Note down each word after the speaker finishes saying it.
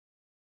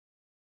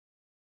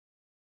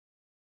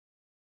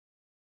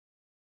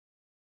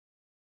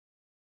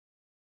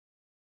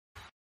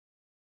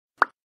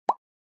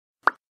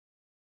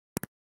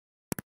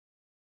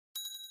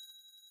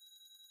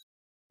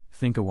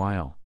Think a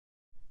while.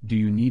 Do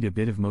you need a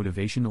bit of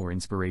motivation or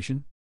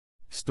inspiration?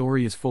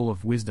 Story is full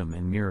of wisdom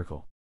and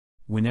miracle.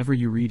 Whenever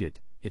you read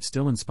it, it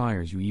still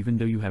inspires you even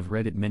though you have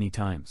read it many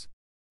times.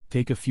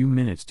 Take a few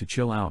minutes to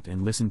chill out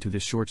and listen to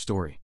this short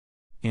story.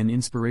 An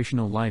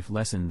inspirational life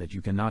lesson that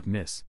you cannot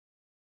miss.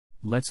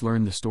 Let's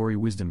learn the story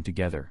wisdom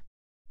together.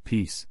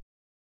 Peace.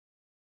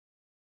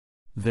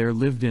 There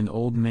lived an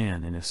old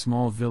man in a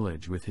small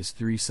village with his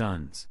 3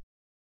 sons.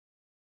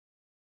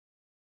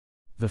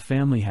 The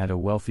family had a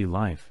wealthy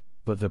life,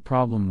 but the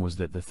problem was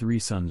that the 3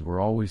 sons were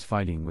always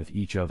fighting with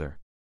each other.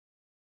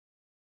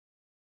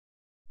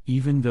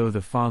 Even though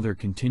the father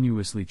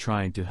continuously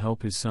tried to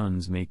help his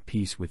sons make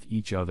peace with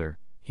each other,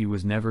 he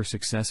was never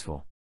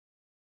successful.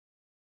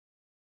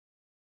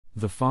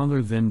 The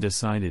father then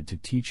decided to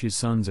teach his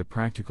sons a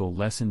practical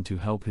lesson to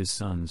help his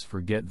sons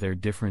forget their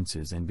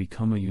differences and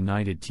become a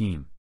united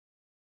team.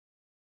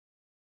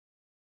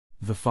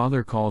 The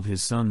father called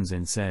his sons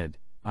and said,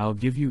 "I'll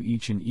give you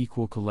each an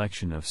equal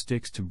collection of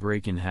sticks to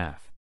break in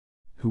half.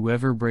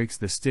 Whoever breaks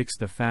the sticks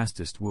the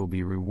fastest will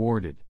be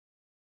rewarded."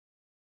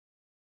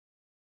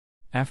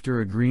 After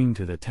agreeing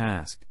to the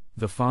task,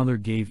 the father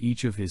gave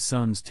each of his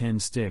sons 10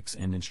 sticks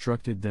and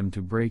instructed them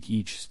to break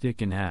each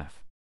stick in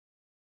half.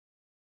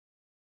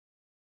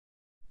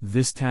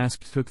 This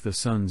task took the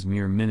sons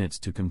mere minutes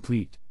to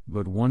complete,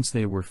 but once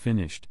they were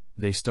finished,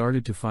 they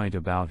started to fight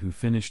about who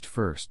finished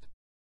first.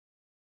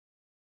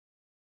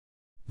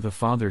 The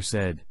father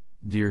said,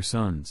 "Dear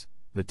sons,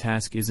 the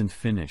task isn't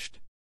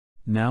finished.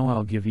 Now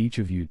I'll give each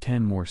of you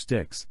 10 more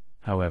sticks,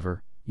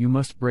 however, you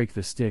must break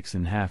the sticks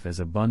in half as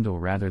a bundle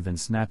rather than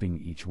snapping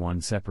each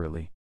one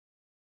separately."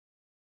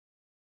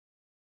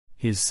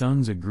 His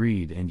sons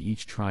agreed and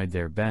each tried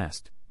their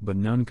best, but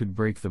none could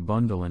break the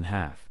bundle in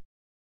half.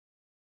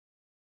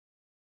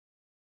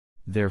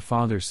 Their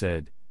father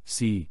said,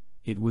 "See,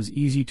 it was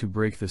easy to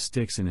break the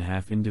sticks in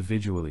half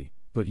individually,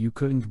 but you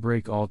couldn't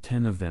break all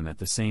 10 of them at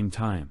the same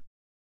time."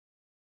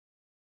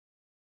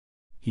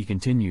 He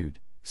continued,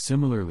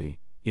 "Similarly,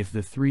 if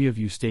the 3 of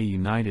you stay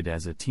united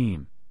as a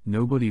team,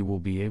 nobody will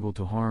be able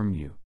to harm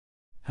you.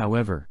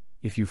 However,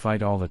 if you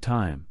fight all the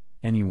time,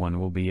 anyone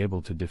will be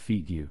able to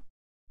defeat you.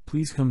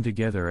 Please come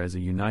together as a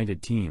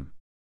united team."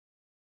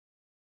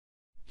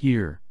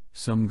 Here,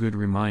 some good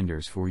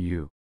reminders for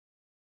you.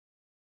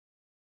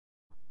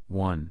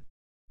 1.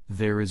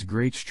 There is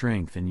great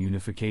strength in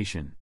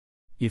unification.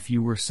 If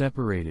you were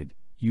separated,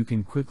 you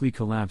can quickly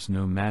collapse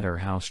no matter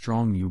how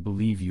strong you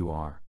believe you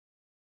are.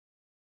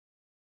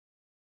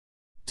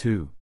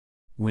 2.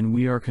 When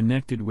we are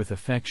connected with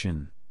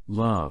affection,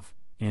 love,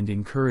 and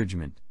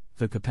encouragement,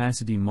 the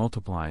capacity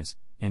multiplies,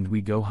 and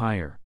we go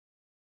higher.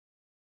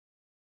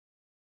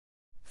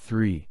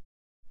 3.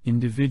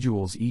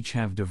 Individuals each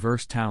have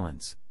diverse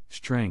talents,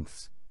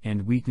 strengths,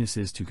 and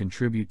weaknesses to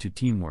contribute to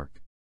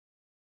teamwork.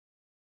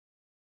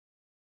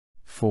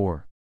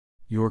 4.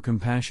 Your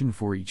compassion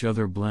for each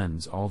other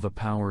blends all the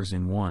powers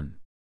in one.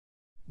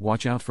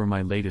 Watch out for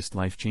my latest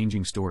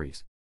life-changing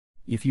stories.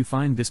 If you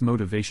find this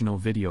motivational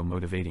video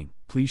motivating,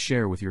 please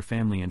share with your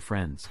family and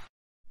friends.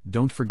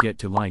 Don't forget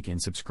to like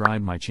and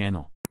subscribe my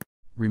channel.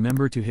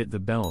 Remember to hit the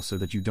bell so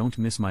that you don't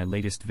miss my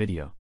latest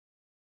video.